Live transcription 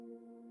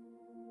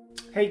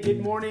Hey,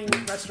 good morning,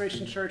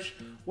 Restoration Church.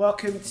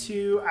 Welcome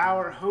to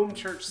our home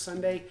church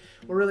Sunday.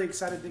 We're really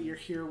excited that you're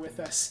here with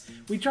us.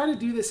 We try to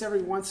do this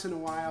every once in a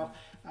while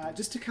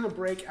just to kind of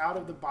break out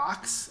of the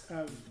box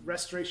of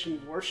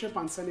Restoration worship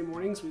on Sunday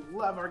mornings. We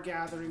love our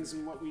gatherings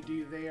and what we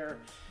do there,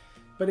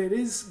 but it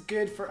is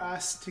good for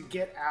us to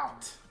get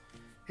out.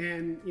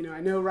 And, I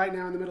know right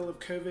now in the middle of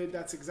COVID,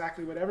 that's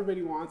exactly what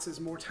everybody wants is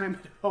more time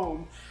at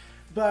home.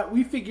 But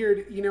we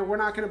figured, we're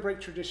not going to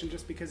break tradition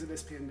just because of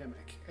this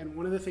pandemic. And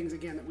one of the things,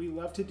 again, that we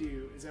love to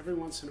do is every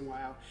once in a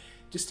while,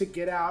 just to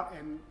get out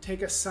and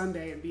take a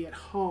Sunday and be at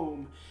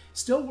home,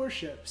 still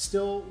worship,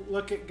 still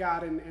look at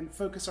God and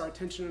focus our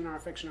attention and our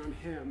affection on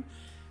Him.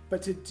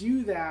 But to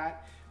do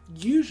that,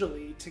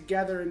 usually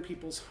together in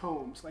people's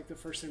homes, like the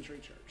first century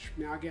church.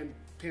 Now, again,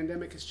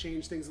 pandemic has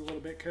changed things a little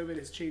bit. COVID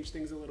has changed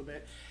things a little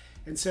bit.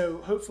 And so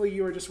hopefully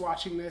you are just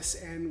watching this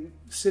and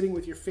sitting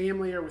with your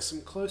family or with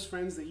some close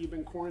friends that you've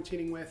been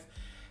quarantining with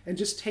and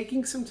just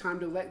taking some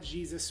time to let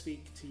Jesus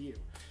speak to you.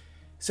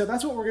 So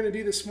that's what we're going to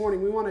do this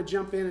morning. We want to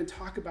jump in and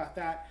talk about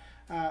that,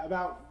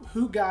 about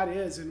who God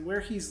is and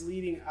where He's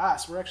leading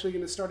us. We're actually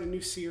going to start a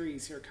new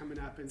series here coming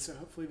up. And so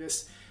hopefully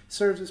this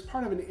serves as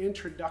part of an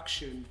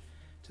introduction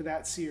to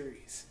that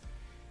series.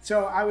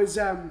 So I was,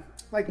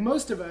 like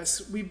most of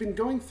us, we've been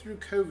going through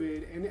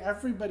COVID and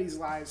everybody's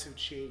lives have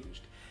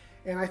changed.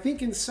 And I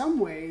think in some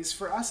ways,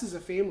 for us as a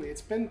family,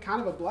 it's been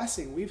kind of a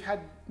blessing. We've had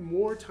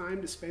more time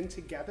to spend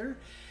together,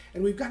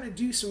 and we've got to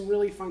do some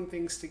really fun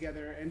things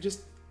together and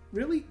just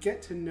really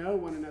get to know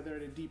one another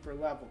at a deeper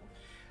level.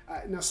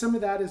 Now, some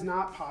of that is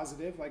not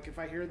positive. Like if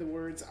I hear the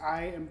words,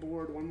 "I am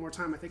bored" one more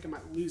time, I think I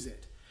might lose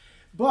it.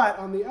 But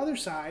on the other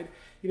side,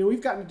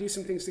 we've gotten to do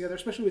some things together,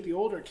 especially with the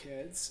older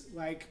kids,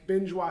 like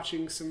binge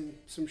watching some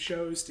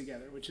shows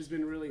together, which has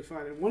been really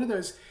fun. And one of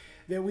those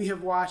that we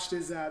have watched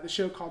is the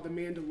show called The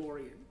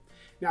Mandalorian.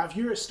 Now, if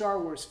you're a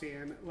Star Wars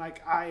fan,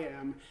 like I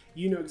am,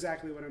 you know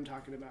exactly what I'm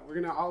talking about.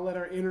 I'll let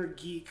our inner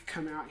geek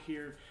come out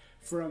here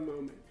for a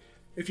moment.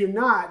 If you're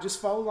not,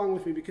 just follow along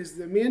with me because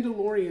the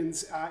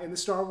Mandalorians in the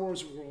Star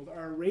Wars world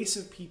are a race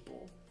of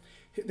people.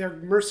 They're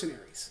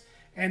mercenaries.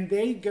 And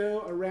they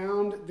go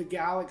around the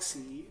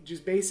galaxy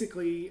just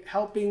basically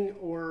helping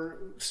or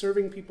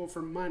serving people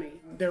for money.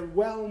 They're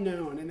well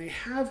known and they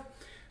have,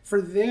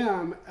 for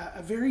them,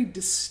 a very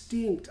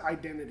distinct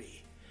identity.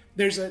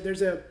 There's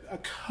a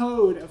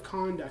code of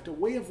conduct, a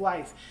way of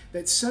life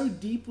that's so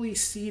deeply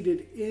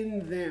seated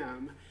in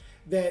them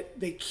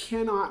that they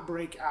cannot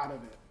break out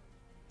of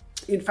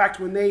it. In fact,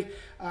 when they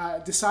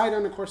decide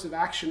on a course of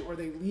action or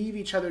they leave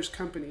each other's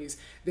companies,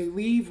 they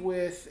leave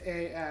with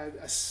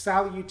a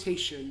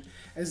salutation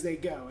as they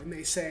go. And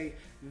they say,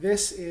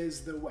 "This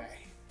is the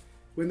way."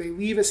 When they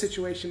leave a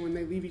situation, when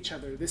they leave each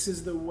other, this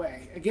is the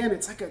way. Again,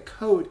 it's like a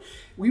code.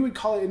 We would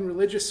call it in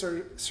religious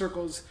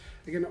circles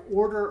like an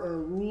order or a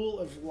rule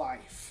of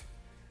life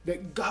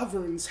that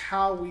governs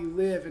how we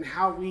live and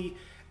how we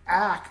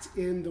act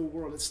in the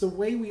world. It's the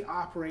way we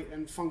operate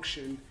and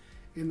function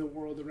in the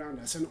world around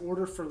us, an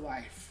order for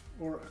life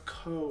or a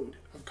code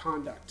of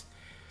conduct.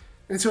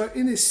 And so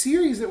in this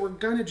series that we're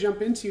going to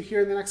jump into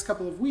here in the next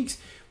couple of weeks,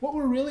 what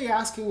we're really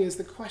asking is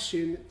the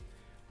question,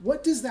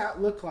 what does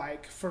that look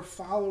like for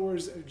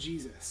followers of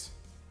Jesus?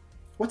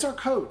 What's our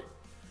code?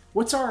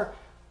 What's our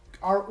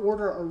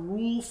order, our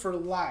rule for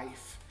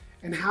life?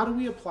 And how do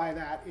we apply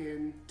that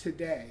in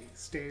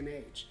today's day and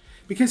age?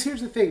 Because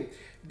here's the thing,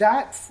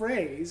 that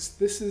phrase,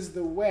 "this is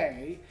the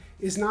way,"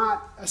 is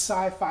not a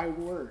sci-fi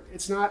word.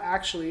 It's not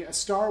actually a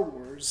Star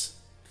Wars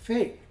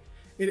thing.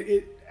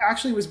 It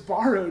actually was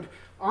borrowed,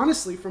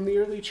 honestly, from the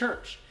early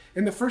church.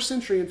 In the first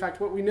century, in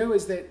fact, what we know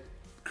is that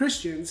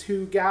Christians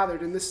who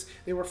gathered in this,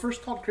 they were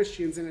first called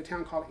Christians in a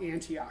town called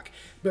Antioch.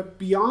 But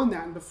beyond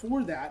that and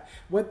before that,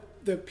 what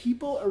the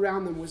people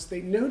around them was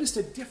they noticed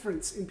a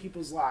difference in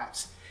people's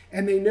lives.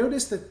 And they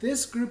noticed that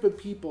this group of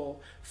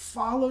people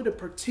followed a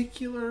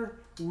particular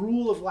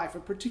rule of life,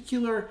 a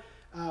particular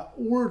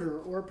order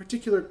or a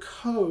particular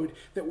code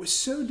that was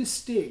so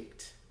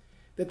distinct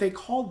that they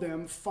called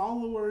them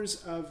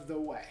followers of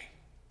the way.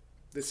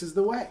 This is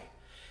the way.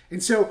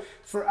 And so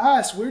for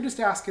us, we're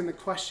just asking the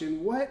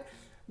question, what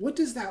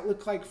does that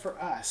look like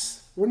for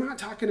us? We're not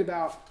talking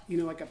about,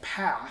 like a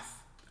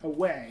path, a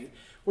way.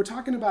 We're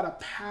talking about a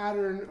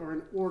pattern or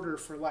an order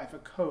for life, a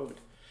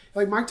code.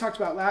 Like Mike talked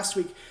about last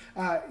week,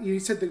 he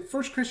said the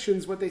first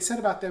Christians, what they said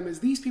about them is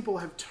these people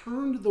have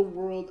turned the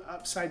world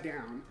upside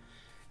down,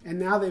 and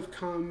now they've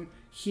come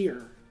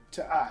here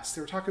to us. They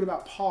were talking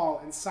about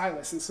Paul and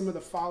Silas and some of the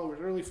followers,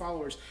 early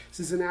followers. This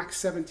is in Acts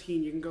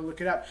 17. You can go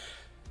look it up.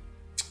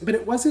 But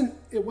it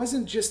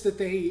wasn't just that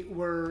they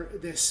were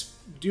this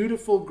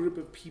dutiful group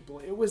of people.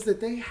 It was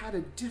that they had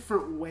a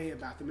different way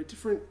about them, a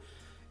different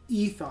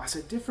ethos,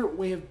 a different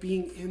way of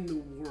being in the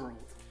world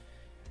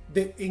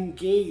that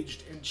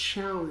engaged and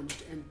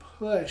challenged and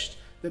pushed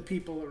the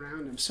people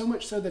around them. So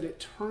much so that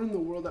it turned the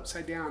world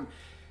upside down,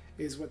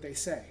 is what they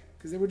say.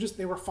 Because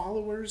they were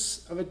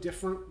followers of a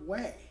different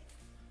way.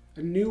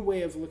 A new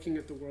way of looking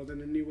at the world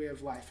and a new way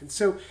of life. And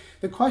so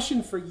the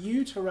question for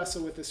you to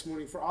wrestle with this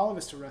morning, for all of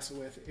us to wrestle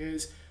with,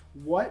 is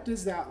what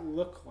does that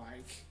look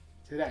like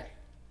today?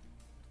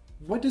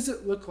 What does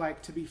it look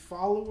like to be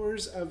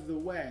followers of the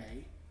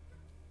way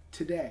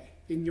today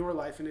in your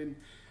life and in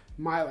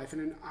my life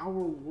and in our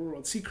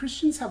world? See,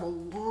 Christians have a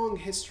long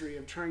history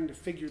of trying to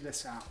figure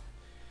this out.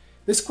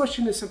 This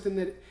question is something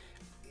that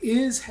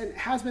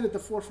has been at the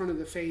forefront of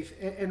the faith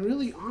and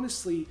really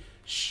honestly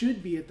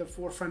should be at the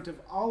forefront of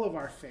all of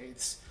our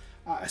faiths,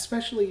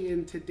 especially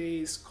in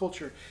today's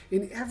culture.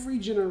 In every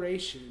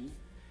generation,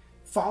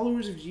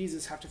 followers of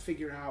Jesus have to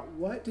figure out,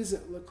 what does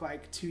it look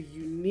like to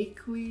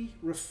uniquely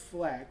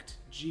reflect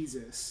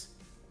Jesus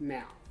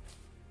now?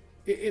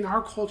 In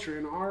our culture,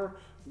 in our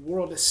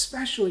world,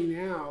 especially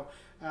now,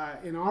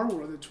 in our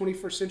world, the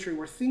 21st century,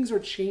 where things are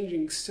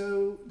changing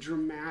so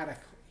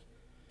dramatically.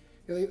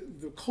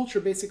 The culture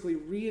basically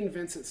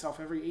reinvents itself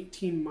every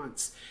 18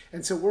 months.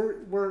 And so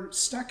we're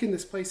stuck in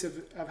this place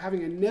of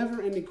having a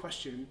never-ending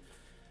question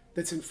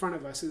that's in front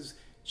of us is,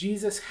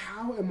 Jesus,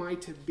 how am I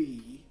to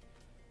be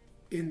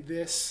in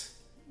this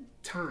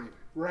time,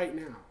 right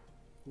now?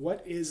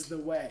 What is the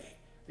way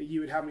that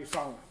you would have me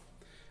follow?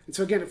 And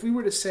so again, if we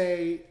were to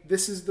say,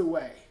 this is the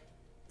way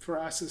for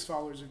us as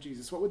followers of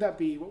Jesus, what would that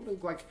be? What would it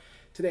look like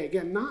today?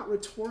 Again, not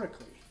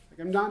rhetorically. Like,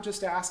 I'm not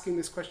just asking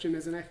this question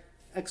as an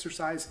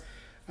exercise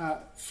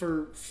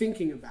for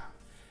thinking about,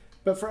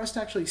 but for us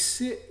to actually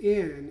sit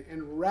in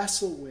and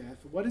wrestle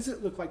with, what does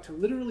it look like to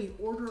literally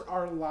order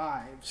our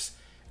lives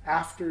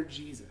after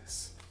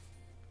Jesus?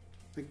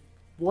 Like,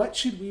 what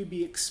should we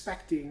be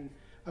expecting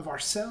of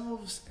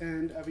ourselves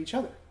and of each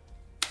other?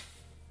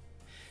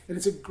 And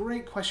it's a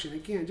great question.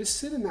 Again, just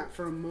sit in that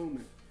for a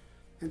moment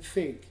and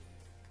think,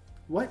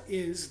 what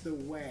is the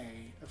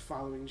way of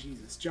following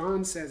Jesus?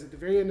 John says at the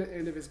very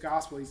end of his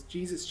gospel,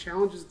 Jesus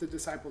challenges the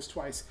disciples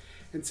twice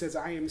and says,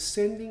 I am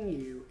sending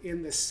you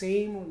in the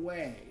same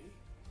way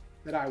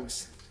that I was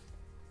sent.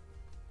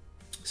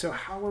 So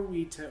how are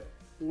we to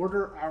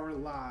order our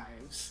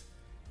lives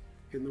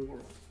in the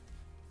world?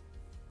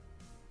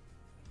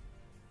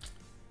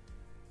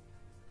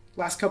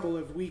 Last couple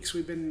of weeks,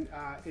 we've been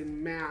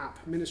in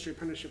MAP, Ministry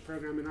Apprenticeship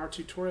Program. In our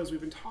tutorials,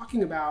 we've been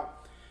talking about,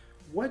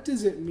 what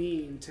does it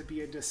mean to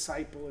be a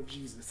disciple of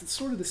Jesus? It's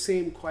sort of the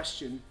same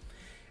question.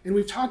 And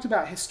we've talked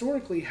about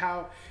historically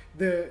how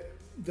the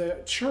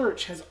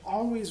church has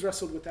always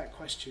wrestled with that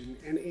question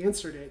and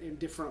answered it in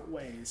different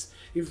ways.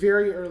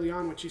 Very early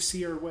on, what you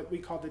see are what we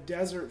call the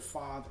desert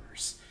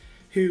fathers,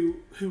 who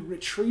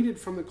retreated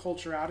from the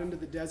culture out into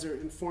the desert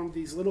and formed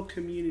these little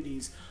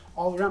communities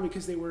all around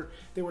because they were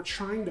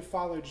trying to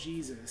follow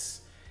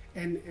Jesus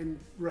and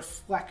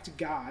reflect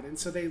God. And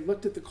so they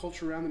looked at the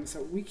culture around them and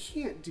said, we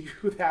can't do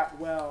that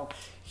well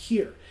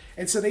here.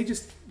 And so they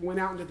just went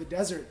out into the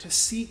desert to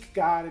seek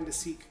God and to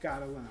seek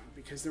God alone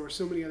because there were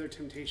so many other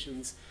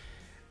temptations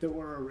that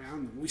were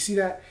around them. We see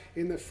that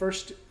in the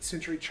first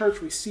century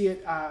church. We see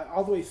it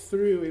all the way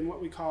through in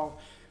what we call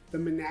the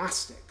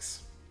monastics.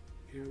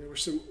 There were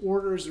some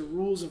orders or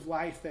rules of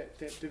life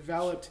that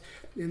developed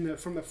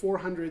from the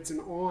 400s and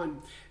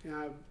on.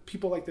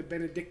 People like the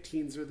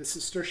Benedictines or the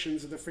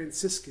Cistercians or the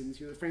Franciscans.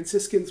 The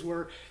Franciscans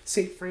were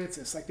St.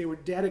 Francis, like they were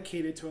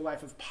dedicated to a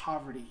life of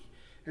poverty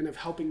and of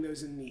helping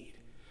those in need.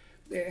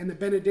 And the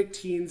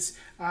Benedictines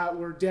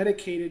were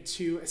dedicated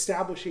to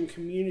establishing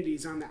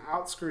communities on the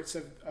outskirts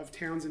of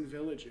towns and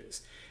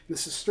villages. And the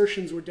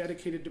Cistercians were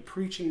dedicated to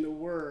preaching the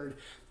word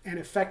and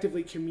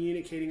effectively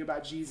communicating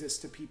about Jesus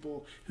to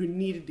people who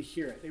needed to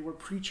hear it. They were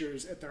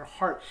preachers at their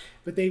heart,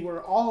 but they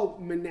were all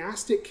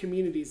monastic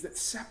communities that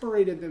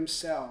separated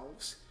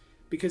themselves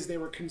because they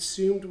were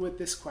consumed with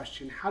this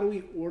question: how do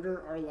we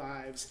order our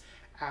lives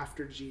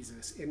after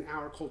Jesus in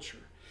our culture?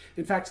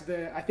 In fact,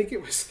 I think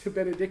it was the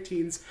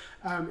Benedictines,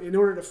 in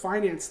order to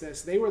finance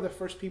this, they were the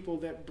first people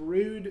that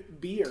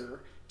brewed beer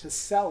to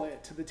sell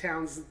it to the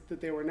towns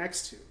that they were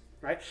next to.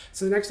 Right?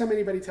 So the next time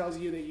anybody tells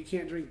you that you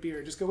can't drink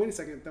beer, just go, wait a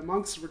second, the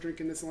monks were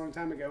drinking this a long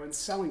time ago and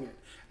selling it,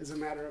 as a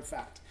matter of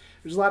fact.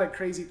 There's a lot of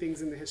crazy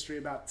things in the history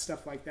about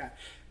stuff like that.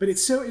 But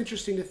it's so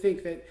interesting to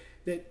think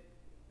that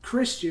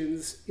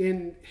Christians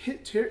in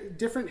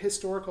different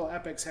historical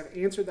epochs have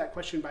answered that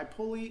question by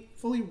fully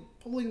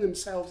pulling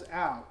themselves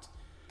out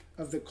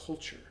of the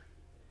culture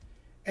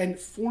and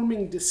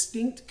forming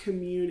distinct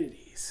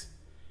communities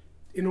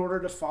in order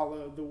to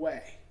follow the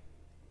way.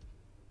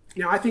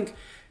 Now, I think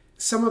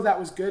some of that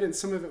was good and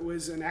some of it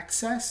was an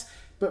excess.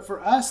 But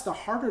for us, the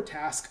harder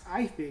task,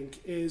 I think,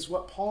 is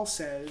what Paul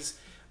says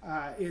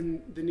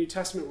in the New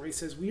Testament, where he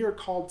says we are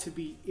called to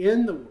be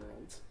in the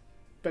world,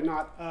 but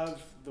not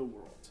of the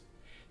world.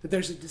 That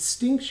there's a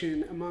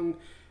distinction among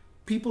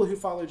people who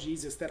follow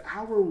Jesus, that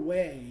our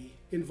way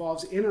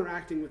involves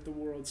interacting with the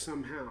world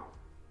somehow,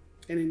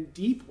 and in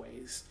deep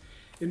ways,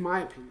 in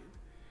my opinion.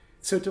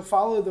 So to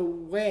follow the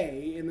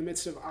way in the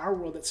midst of our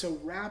world that's so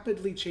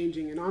rapidly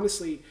changing, and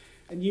honestly,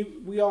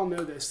 we all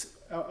know this,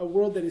 a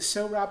world that is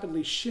so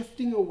rapidly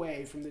shifting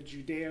away from the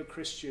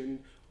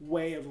Judeo-Christian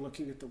way of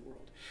looking at the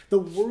world. The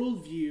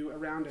worldview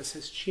around us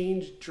has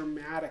changed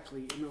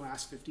dramatically in the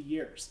last 50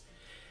 years.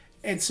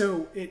 And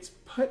so it's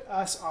put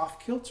us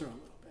off kilter a little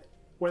bit.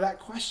 where that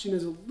question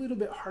is a little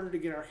bit harder to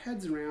get our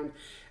heads around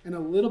and a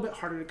little bit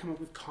harder to come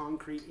up with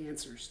concrete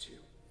answers to.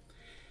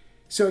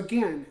 So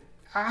again,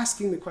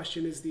 asking the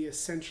question is the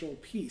essential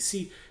piece.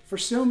 See, for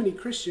so many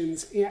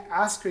Christians,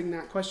 asking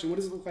that question, what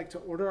does it look like to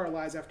order our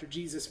lives after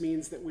Jesus,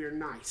 means that we're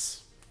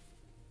nice.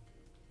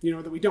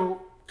 That we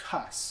don't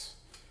cuss.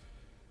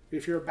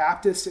 If you're a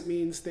Baptist, it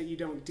means that you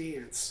don't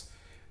dance.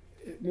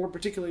 More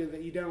particularly,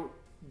 that you don't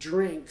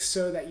drink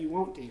so that you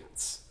won't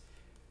dance.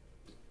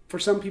 For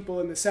some people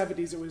in the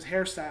 70s, it was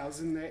hairstyles.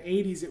 In the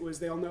 80s, it was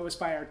they'll know us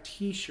by our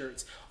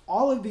t-shirts.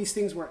 All of these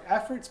things were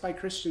efforts by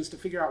Christians to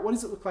figure out what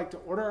does it look like to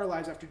order our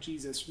lives after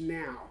Jesus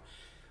now.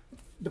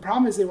 The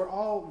problem is they were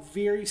all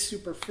very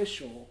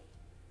superficial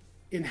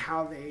in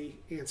how they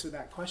answer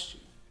that question.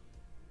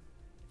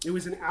 It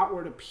was an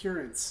outward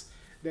appearance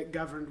that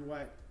governed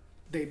what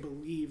they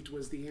believed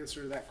was the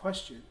answer to that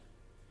question.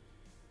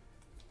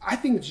 I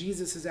think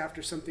Jesus is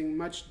after something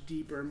much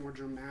deeper and more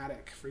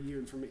dramatic for you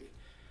and for me.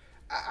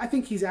 I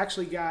think he's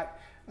actually got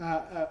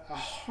a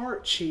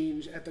heart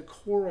change at the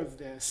core of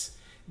this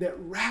that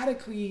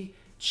radically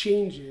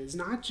changes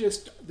not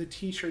just the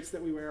t-shirts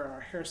that we wear, or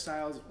our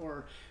hairstyles,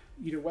 or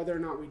whether or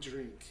not we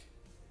drink,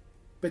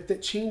 but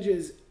that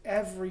changes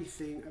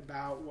everything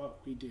about what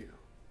we do,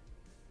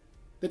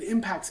 that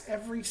impacts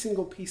every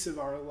single piece of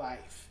our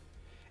life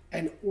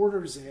and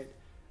orders it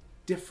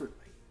differently.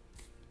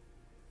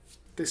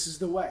 This is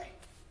the way.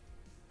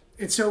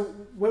 And so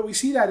what we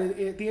see that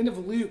at the end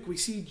of Luke, we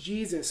see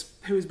Jesus,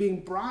 who is being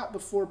brought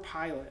before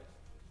Pilate.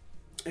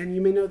 And you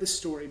may know this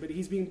story, but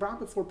he's being brought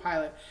before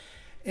Pilate.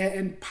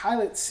 And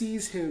Pilate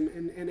sees him,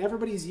 and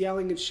everybody's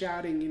yelling and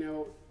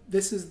shouting,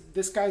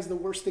 this guy's the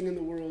worst thing in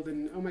the world,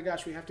 and oh my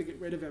gosh, we have to get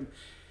rid of him.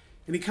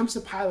 And he comes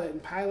to Pilate,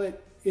 and Pilate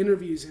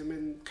interviews him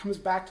and comes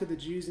back to the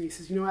Jews, and he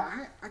says,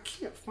 I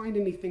can't find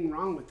anything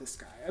wrong with this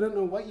guy. I don't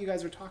know what you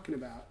guys are talking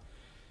about,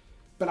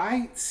 but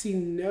I see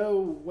no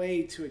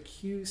way to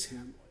accuse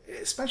him,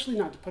 especially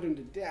not to put him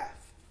to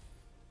death.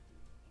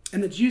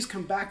 And the Jews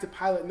come back to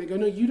Pilate and they go,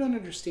 no, you don't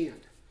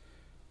understand.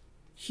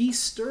 He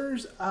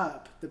stirs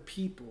up the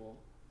people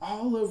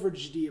all over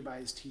Judea by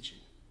his teaching.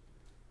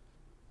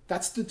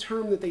 That's the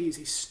term that they use.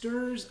 He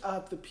stirs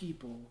up the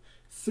people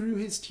through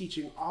his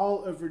teaching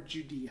all over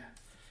Judea.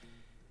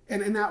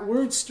 And that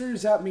word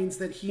stirs up means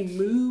that he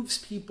moves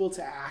people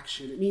to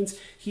action. It means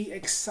he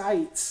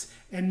excites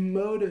and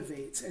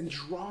motivates and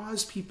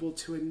draws people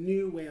to a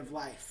new way of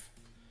life,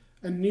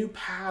 a new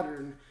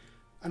pattern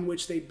on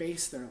which they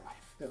base their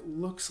life that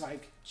looks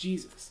like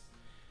Jesus.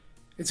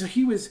 And so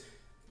he was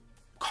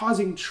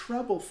causing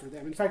trouble for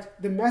them. In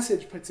fact, the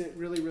Message puts it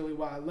really, really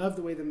well. I love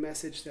the way the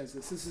Message says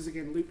this. This is,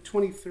 again, Luke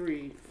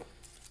 23,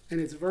 and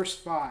it's verse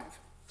 5.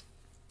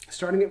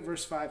 Starting at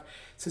verse 5, it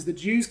says, the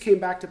Jews came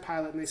back to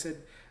Pilate, and they said,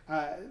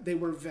 they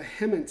were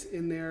vehement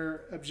in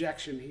their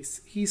objection.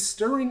 He's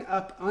stirring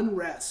up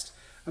unrest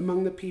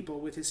among the people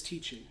with his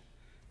teaching,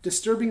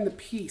 disturbing the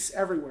peace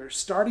everywhere,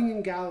 starting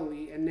in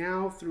Galilee and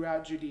now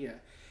throughout Judea.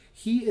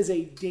 He is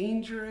a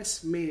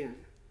dangerous man,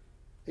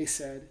 they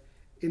said,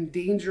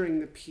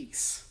 endangering the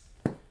peace.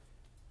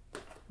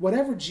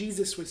 Whatever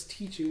Jesus was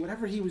teaching,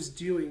 whatever he was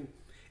doing,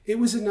 it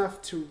was enough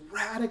to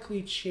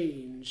radically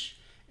change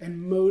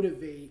and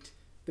motivate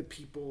the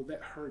people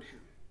that heard him.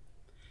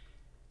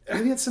 And I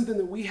think that's something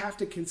that we have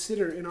to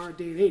consider in our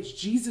day and age.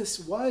 Jesus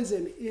was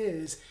and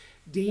is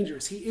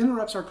dangerous. He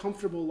interrupts our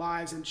comfortable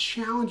lives and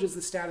challenges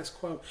the status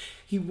quo.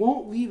 He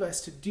won't leave us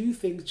to do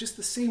things just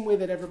the same way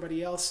that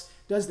everybody else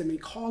does them. He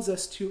calls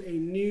us to a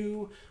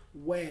new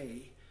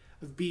way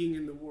of being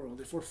in the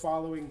world if we're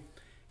following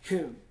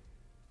him.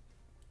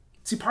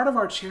 See, part of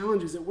our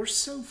challenge is that we're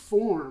so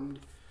formed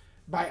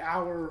by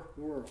our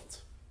world.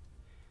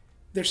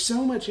 There's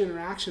so much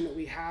interaction that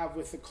we have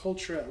with the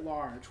culture at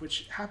large,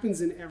 which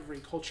happens in every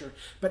culture,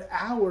 but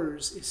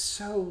ours is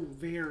so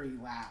very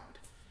loud.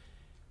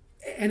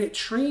 And it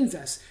trains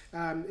us.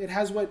 It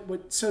has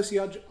what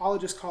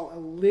sociologists call a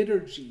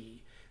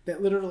liturgy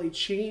that literally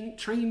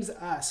trains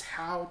us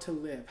how to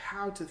live,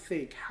 how to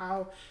think,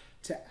 how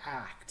to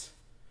act,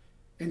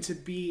 and to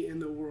be in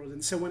the world.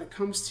 And so when it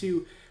comes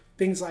to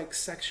things like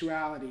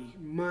sexuality,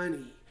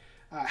 money,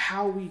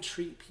 how we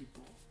treat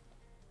people,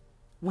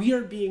 we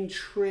are being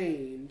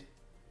trained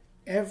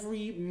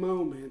every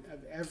moment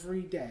of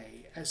every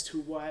day as to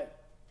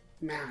what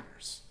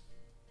matters.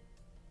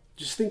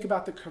 Just think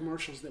about the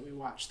commercials that we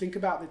watch. Think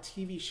about the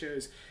TV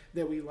shows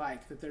that we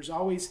like, that there's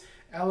always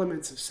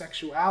elements of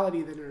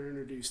sexuality that are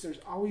introduced. There's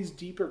always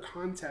deeper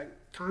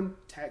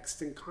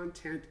context and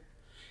content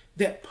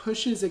that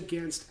pushes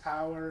against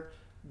our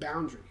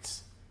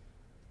boundaries.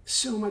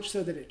 So much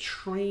so that it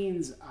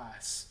trains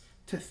us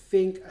to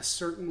think a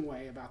certain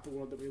way about the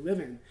world that we live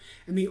in.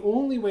 And the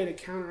only way to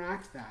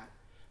counteract that,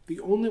 the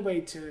only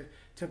way to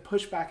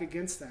push back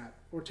against that,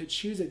 or to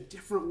choose a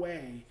different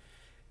way,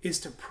 is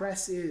to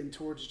press in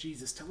towards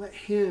Jesus, to let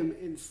him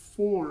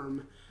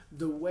inform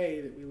the way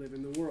that we live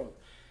in the world.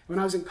 When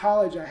I was in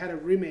college, I had a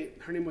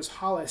roommate. Her name was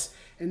Hollis.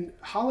 And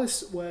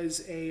Hollis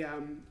was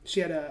she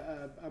had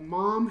a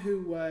mom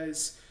who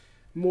was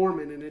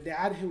Mormon and a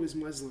dad who was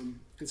Muslim.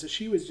 And so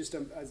she was just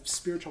a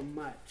spiritual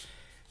mutt.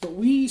 But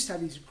we used to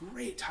have these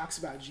great talks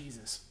about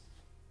Jesus.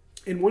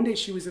 And one day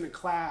she was in a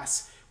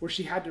class where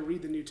she had to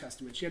read the New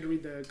Testament. She had to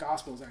read the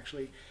Gospels,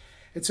 actually.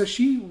 And so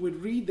she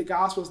would read the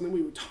Gospels, and then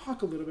we would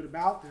talk a little bit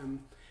about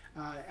them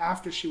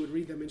after she would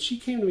read them. And she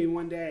came to me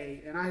one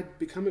day, and I had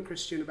become a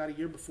Christian about a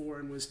year before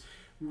and was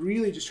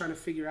really just trying to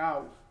figure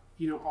out,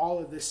 all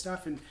of this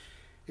stuff. And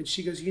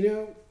she goes,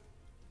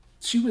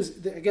 she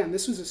was, again,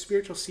 this was a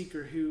spiritual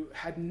seeker who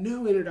had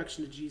no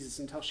introduction to Jesus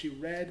until she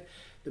read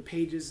the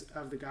pages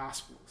of the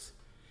Gospels.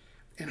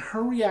 And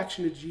her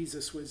reaction to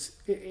Jesus was,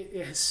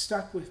 it has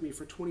stuck with me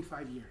for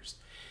 25 years.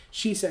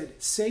 She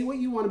said, say what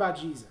you want about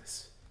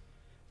Jesus,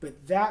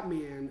 but that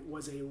man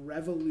was a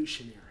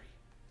revolutionary.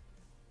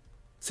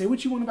 Say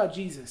what you want about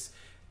Jesus,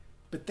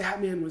 but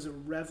that man was a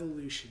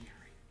revolutionary.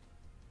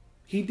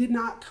 He did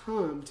not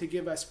come to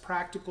give us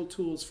practical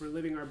tools for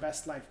living our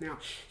best life now.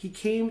 He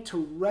came to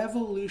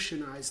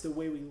revolutionize the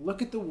way we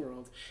look at the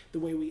world, the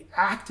way we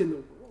act in the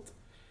world,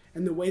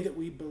 and the way that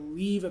we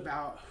believe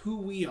about who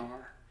we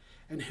are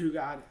and who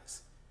God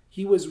is.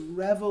 He was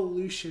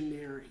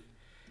revolutionary.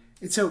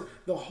 And so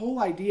the whole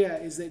idea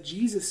is that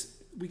Jesus,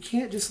 we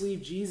can't just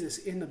leave Jesus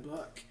in the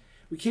book.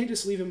 We can't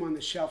just leave him on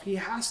the shelf. He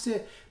has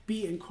to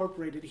be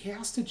incorporated. He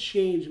has to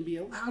change and be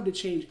allowed to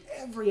change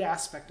every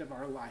aspect of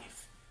our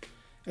life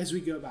as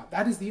we go about.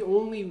 That is the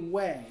only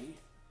way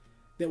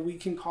that we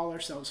can call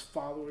ourselves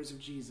followers of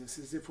Jesus,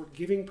 is if we're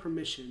giving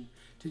permission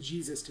to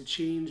Jesus to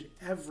change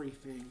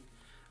everything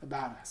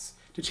about us,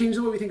 to change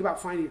the way we think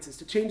about finances,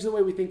 to change the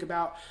way we think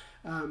about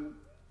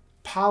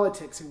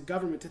politics and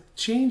government, to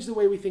change the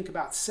way we think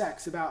about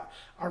sex, about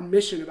our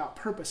mission, about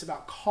purpose,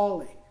 about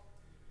calling.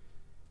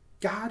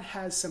 God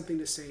has something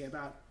to say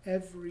about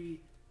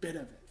every bit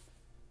of it.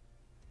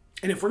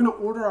 And if we're going to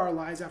order our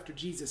lives after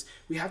Jesus,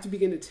 we have to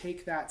begin to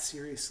take that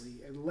seriously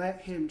and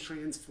let him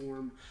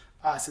transform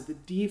us at the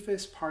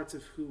deepest parts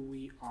of who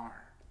we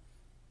are.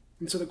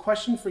 And so the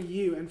question for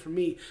you and for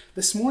me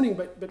this morning,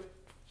 but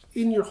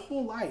in your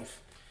whole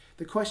life,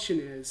 the question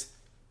is,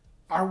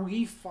 are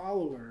we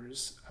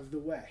followers of the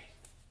way?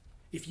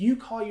 If you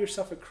call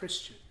yourself a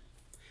Christian,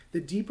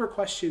 the deeper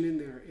question in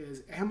there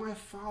is, am I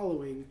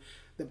following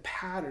the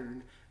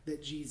pattern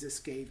that Jesus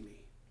gave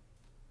me?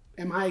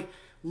 Am I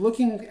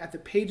looking at the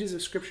pages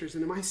of scriptures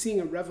and am I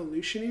seeing a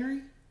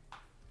revolutionary?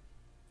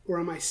 Or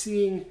am I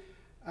seeing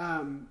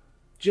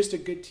just a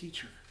good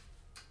teacher?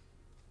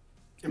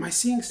 Am I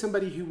seeing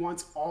somebody who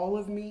wants all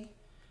of me,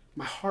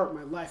 my heart,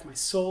 my life, my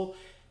soul,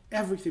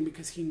 everything,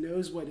 because he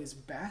knows what is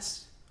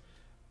best?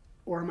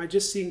 Or am I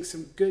just seeing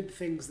some good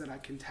things that I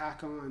can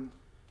tack on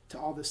to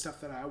all the stuff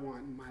that I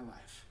want in my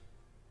life?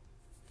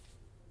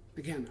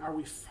 Again, are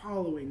we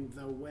following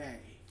the way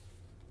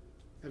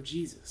of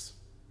Jesus?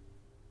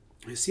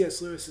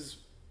 C.S. Lewis is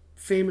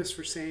famous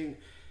for saying,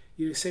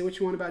 say what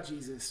you want about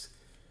Jesus.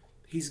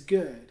 He's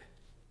good,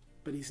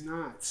 but he's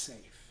not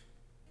safe.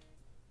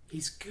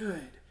 He's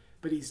good,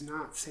 but he's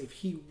not safe.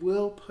 He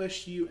will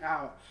push you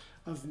out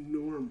of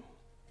normal.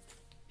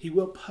 He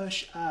will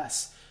push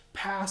us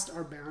past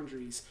our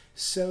boundaries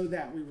so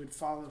that we would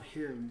follow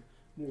him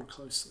more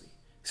closely,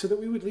 so that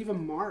we would leave a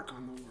mark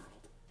on the world,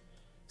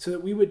 so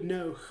that we would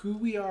know who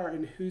we are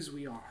and whose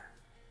we are.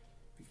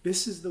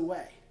 This is the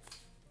way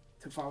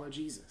to follow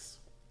Jesus.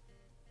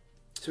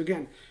 So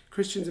again,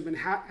 Christians have been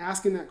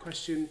asking that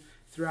question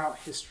throughout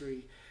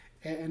history.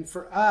 And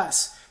for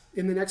us,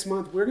 in the next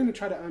month, we're going to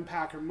try to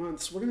unpack, or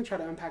months, we're going to try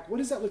to unpack, what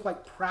does that look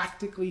like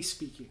practically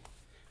speaking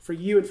for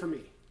you and for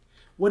me?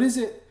 What does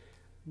it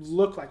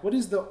look like? What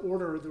is the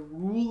order, the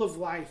rule of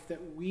life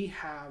that we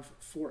have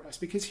for us?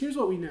 Because here's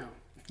what we know,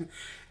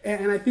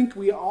 and I think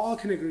we all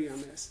can agree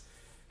on this.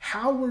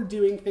 How we're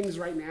doing things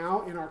right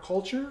now in our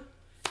culture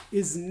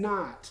is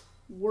not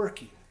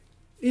working.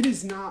 It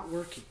is not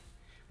working.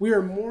 We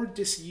are more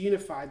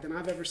disunified than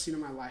I've ever seen in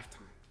my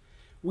lifetime.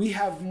 We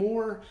have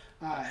more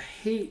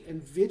hate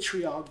and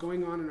vitriol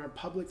going on in our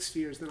public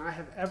spheres than I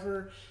have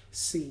ever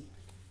seen.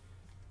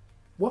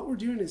 What we're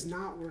doing is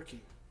not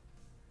working.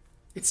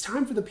 It's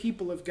time for the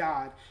people of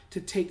God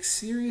to take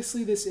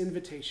seriously this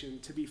invitation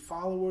to be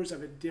followers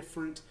of a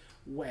different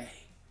way,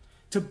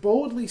 to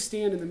boldly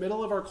stand in the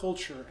middle of our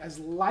culture as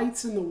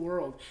lights in the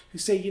world who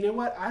say, you know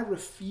what, I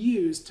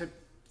refuse to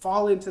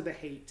fall into the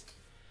hate.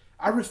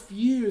 I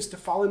refuse to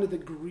fall into the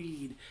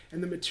greed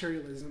and the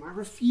materialism. I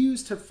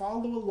refuse to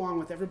follow along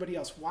with everybody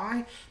else.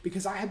 Why?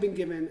 Because I have been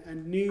given a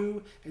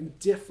new and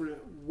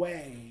different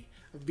way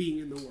of being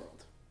in the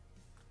world.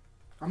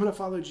 I'm going to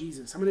follow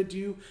Jesus. I'm going to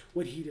do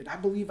what he did. I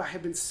believe I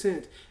have been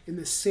sent in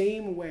the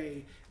same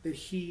way that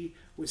he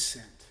was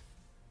sent.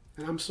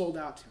 And I'm sold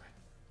out to it.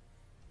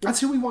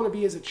 That's who we want to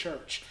be as a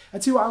church.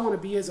 That's who I want to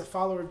be as a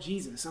follower of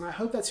Jesus. And I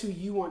hope that's who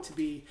you want to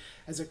be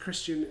as a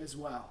Christian as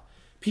well.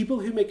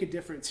 People who make a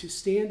difference, who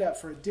stand up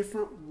for a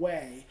different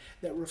way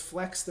that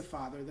reflects the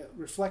Father, that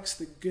reflects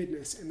the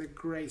goodness and the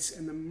grace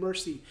and the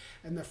mercy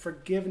and the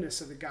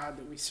forgiveness of the God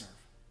that we serve.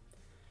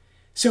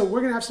 So we're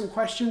going to have some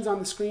questions on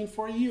the screen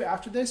for you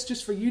after this,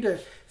 just for you to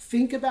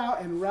think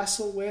about and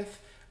wrestle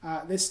with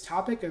this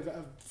topic of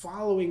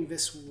following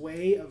this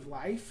way of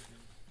life,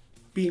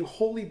 being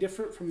wholly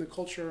different from the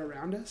culture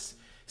around us,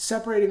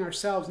 separating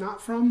ourselves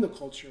not from the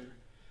culture,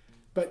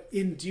 but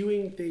in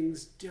doing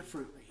things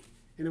differently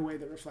in a way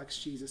that reflects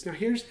Jesus. Now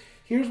here's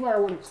where I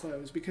want to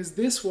close, because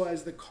this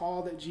was the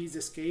call that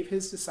Jesus gave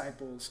his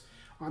disciples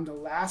on the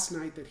last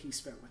night that he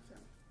spent with them.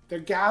 They're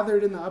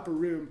gathered in the upper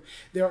room.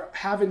 They're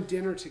having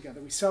dinner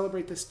together. We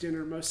celebrate this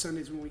dinner most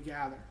Sundays when we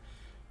gather.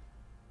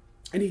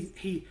 And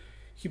he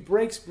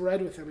breaks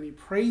bread with them and he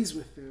prays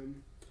with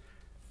them.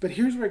 But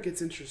here's where it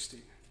gets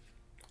interesting.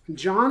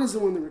 John is the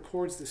one that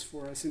records this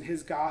for us in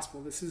his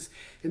gospel. This is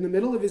in the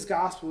middle of his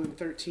gospel in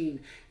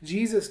 13.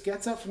 Jesus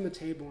gets up from the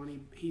table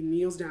and he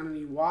kneels down and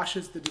he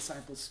washes the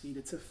disciples' feet.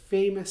 It's a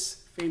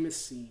famous, famous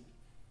scene.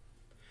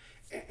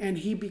 And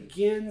he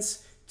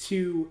begins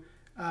to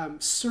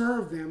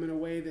serve them in a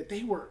way that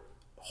they were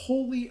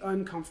wholly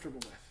uncomfortable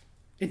with.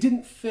 It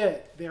didn't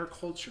fit their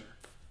culture.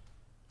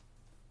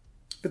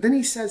 But then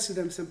he says to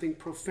them something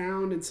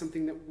profound and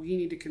something that we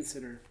need to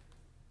consider.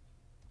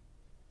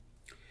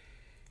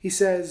 He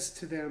says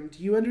to them,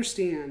 "Do you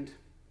understand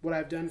what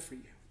I've done for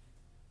you?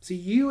 See,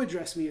 you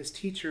address me as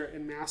teacher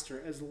and master,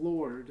 as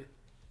Lord,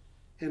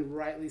 and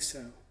rightly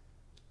so.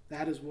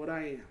 That is what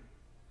I am.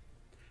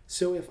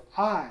 So if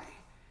I,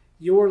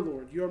 your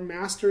Lord, your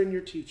master and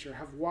your teacher,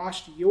 have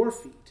washed your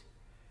feet,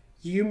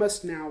 you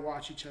must now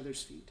wash each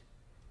other's feet.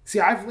 See,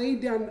 I've laid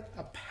down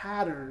a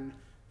pattern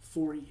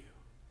for you.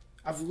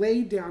 I've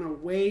laid down a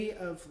way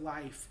of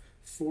life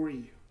for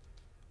you.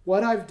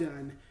 What I've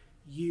done,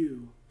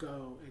 you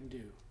go and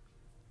do."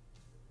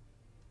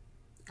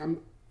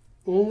 I'm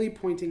only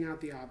pointing out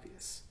the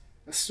obvious.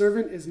 A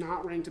servant is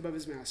not ranked above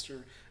his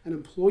master. An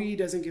employee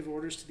doesn't give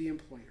orders to the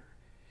employer.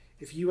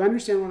 If you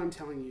understand what I'm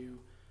telling you,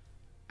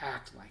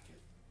 act like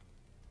it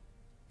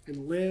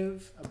and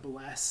live a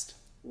blessed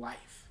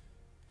life.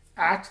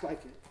 Act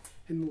like it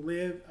and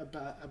live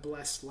a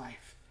blessed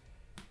life.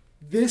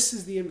 This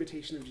is the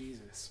invitation of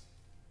Jesus,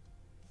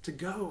 to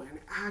go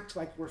and act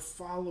like we're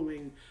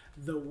following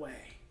the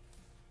way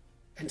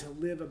and to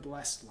live a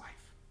blessed life.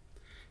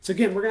 So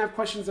again, we're going to have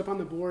questions up on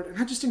the board, and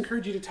I just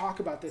encourage you to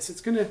talk about this.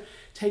 It's going to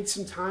take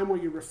some time where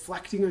you're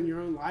reflecting on your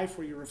own life,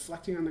 where you're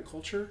reflecting on the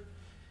culture.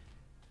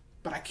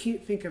 But I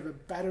can't think of a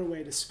better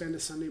way to spend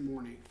a Sunday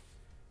morning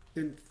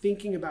than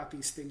thinking about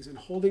these things and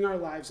holding our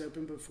lives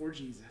open before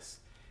Jesus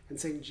and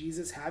saying,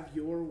 "Jesus, have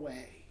your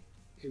way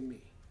in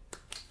me."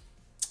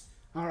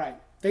 All right.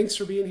 Thanks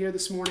for being here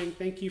this morning.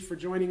 Thank you for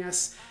joining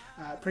us.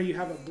 Pray you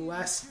have a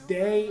blessed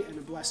day and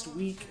a blessed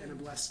week and a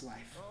blessed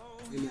life.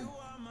 Amen.